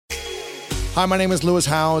Hi, my name is Lewis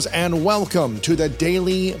Howes, and welcome to the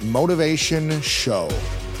Daily Motivation Show.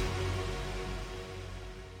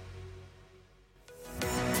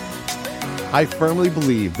 I firmly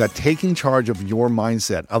believe that taking charge of your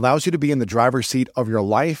mindset allows you to be in the driver's seat of your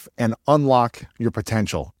life and unlock your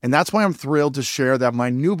potential. And that's why I'm thrilled to share that my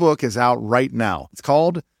new book is out right now. It's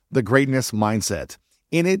called The Greatness Mindset.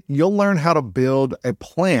 In it, you'll learn how to build a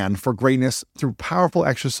plan for greatness through powerful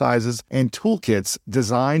exercises and toolkits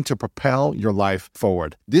designed to propel your life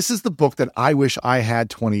forward. This is the book that I wish I had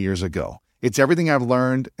 20 years ago. It's everything I've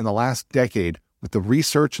learned in the last decade with the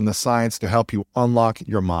research and the science to help you unlock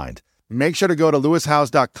your mind. Make sure to go to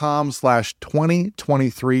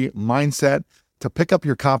lewishowes.com/2023mindset to pick up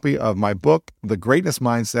your copy of my book, The Greatness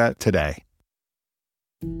Mindset, today.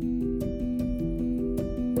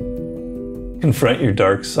 Confront your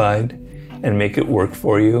dark side and make it work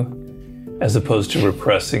for you as opposed to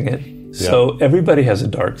repressing it. Yeah. So everybody has a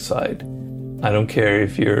dark side. I don't care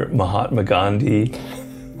if you're Mahatma Gandhi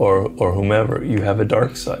or whomever, you have a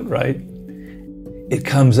dark side, right? It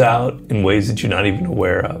comes out in ways that you're not even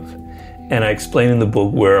aware of. And I explain in the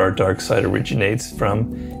book where our dark side originates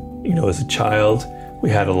from. You know, as a child,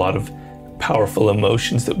 we had a lot of powerful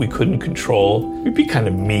emotions that we couldn't control. We'd be kind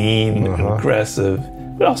of mean and aggressive,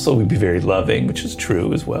 but also we'd be very loving, which is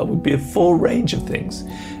true as well. We'd be a full range of things.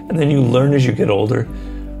 And then you learn as you get older,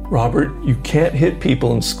 Robert, you can't hit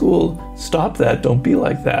people in school. Stop that. Don't be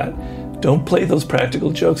like that. Don't play those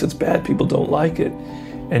practical jokes. It's bad. People don't like it.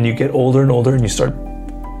 And you get older and older and you start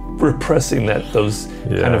repressing those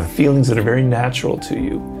kind of feelings that are very natural to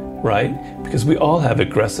you, right? Because we all have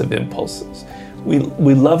aggressive impulses.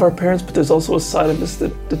 We love our parents, but there's also a side of us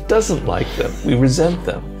that doesn't like them. We resent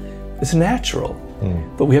them. It's natural.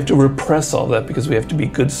 But we have to repress all that because we have to be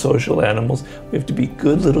good social animals. We have to be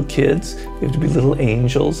good little kids. We have to be little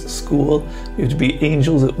angels at school. We have to be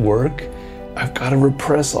angels at work. I've got to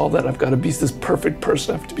repress all that. I've got to be this perfect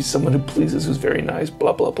person. I have to be someone who pleases, who's very nice,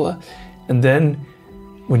 blah, blah, blah. And then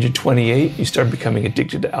when you're 28, you start becoming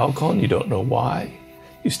addicted to alcohol and you don't know why.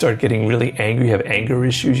 You start getting really angry, you have anger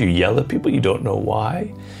issues, you yell at people, you don't know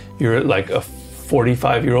why. You're like a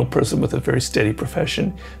 45-year-old person with a very steady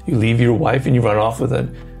profession. You leave your wife and you run off with a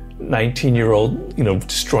 19-year-old,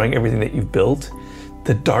 destroying everything that you've built.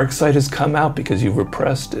 The dark side has come out because you've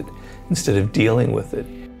repressed it instead of dealing with it.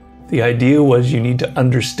 The idea was you need to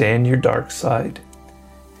understand your dark side,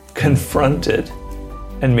 confront it,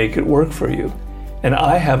 and make it work for you. And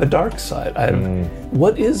I have a dark side.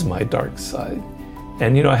 What is my dark side?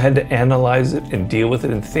 And I had to analyze it and deal with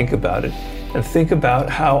it and think about it. And think about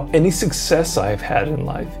how any success I've had in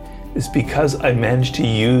life is because I managed to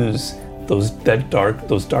use those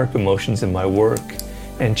dark emotions in my work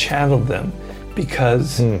and channel them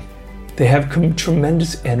because they have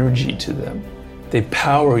tremendous energy to them. They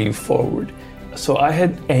power you forward. So I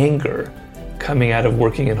had anger coming out of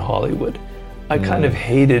working in Hollywood. I kind of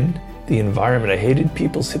hated the environment. I hated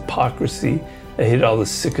people's hypocrisy. I hated all the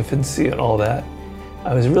sycophancy and all that.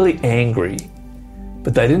 I was really angry,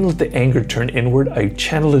 but I didn't let the anger turn inward. I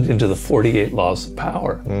channeled it into the 48 laws of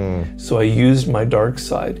power. So I used my dark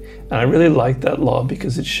side. And I really liked that law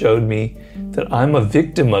because it showed me that I'm a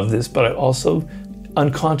victim of this, but I also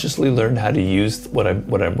unconsciously learned how to use what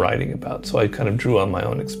I'm writing about. So I kind of drew on my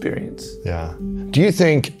own experience. Yeah. Do you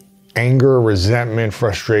think anger, resentment,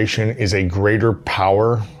 frustration is a greater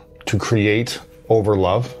power to create over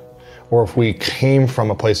love? Or if we came from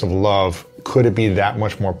a place of love, could it be that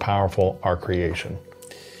much more powerful, our creation?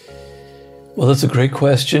 Well, that's a great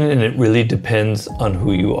question, and it really depends on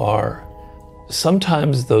who you are.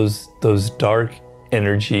 Sometimes those dark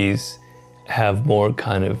energies have more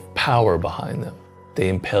kind of power behind them. They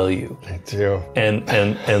impel you. They do. And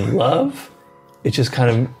love, it just kind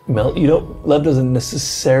of love doesn't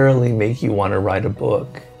necessarily make you want to write a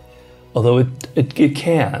book, although it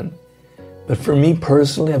can. But for me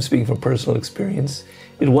personally, I'm speaking from personal experience,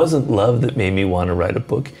 it wasn't love that made me want to write a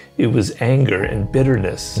book. It was anger and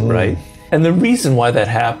bitterness, right? And the reason why that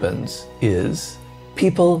happens is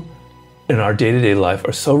people in our day-to-day life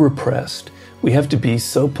are so repressed. We have to be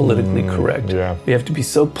so politically correct. Yeah. We have to be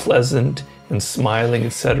so pleasant and smiling,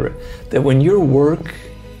 etc., that when your work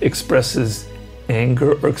expresses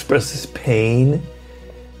anger or expresses pain,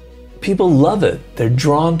 people love it. They're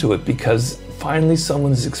drawn to it because finally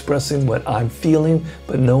someone is expressing what I'm feeling,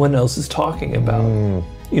 but no one else is talking about.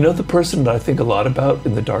 The person that I think a lot about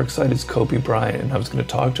in the dark side is Kobe Bryant. I was going to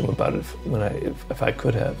talk to him about it if I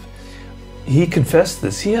could have. He confessed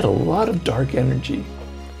this. He had a lot of dark energy.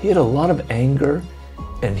 He had a lot of anger,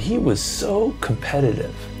 and he was so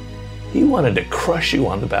competitive. He wanted to crush you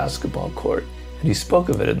on the basketball court, and he spoke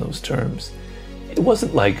of it in those terms. it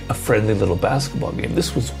wasn't like a friendly little basketball game.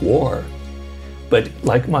 This was war. But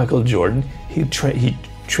like Michael Jordan, he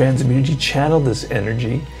channeled this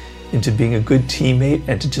energy into being a good teammate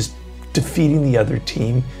and to just defeating the other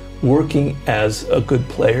team, working as a good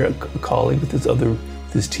player, a colleague with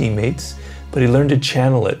his teammates. But he learned to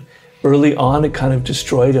channel it. Early on, it kind of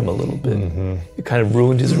destroyed him a little bit. Mm-hmm. It kind of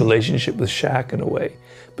ruined his relationship with Shaq in a way.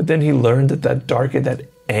 But then he learned that that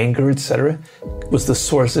anger, etc., was the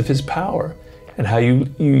source of his power, and how you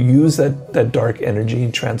use that dark energy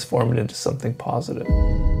and transform it into something positive.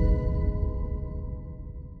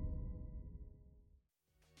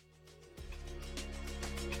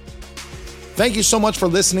 Thank you so much for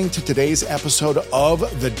listening to today's episode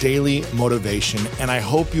of The Daily Motivation, and I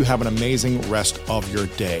hope you have an amazing rest of your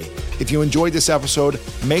day. If you enjoyed this episode,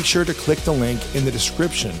 make sure to click the link in the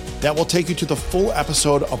description. That will take you to the full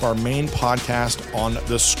episode of our main podcast on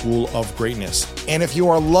the School of Greatness. And if you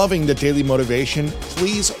are loving The Daily Motivation,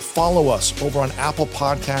 please follow us over on Apple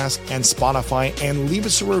Podcasts and Spotify, and leave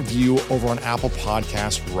us a review over on Apple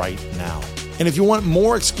Podcasts right now. And if you want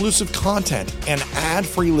more exclusive content and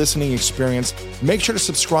ad-free listening experience, make sure to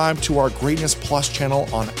subscribe to our Greatness Plus channel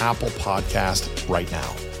on Apple Podcasts right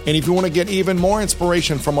now. And if you want to get even more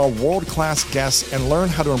inspiration from our world-class guests and learn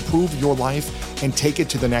how to improve your life and take it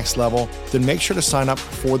to the next level, then make sure to sign up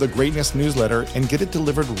for the Greatness newsletter and get it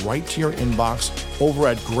delivered right to your inbox over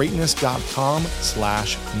at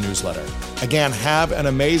greatness.com/newsletter. Again, have an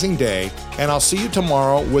amazing day, and I'll see you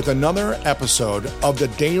tomorrow with another episode of the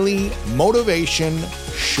Daily Motivation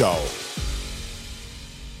Show.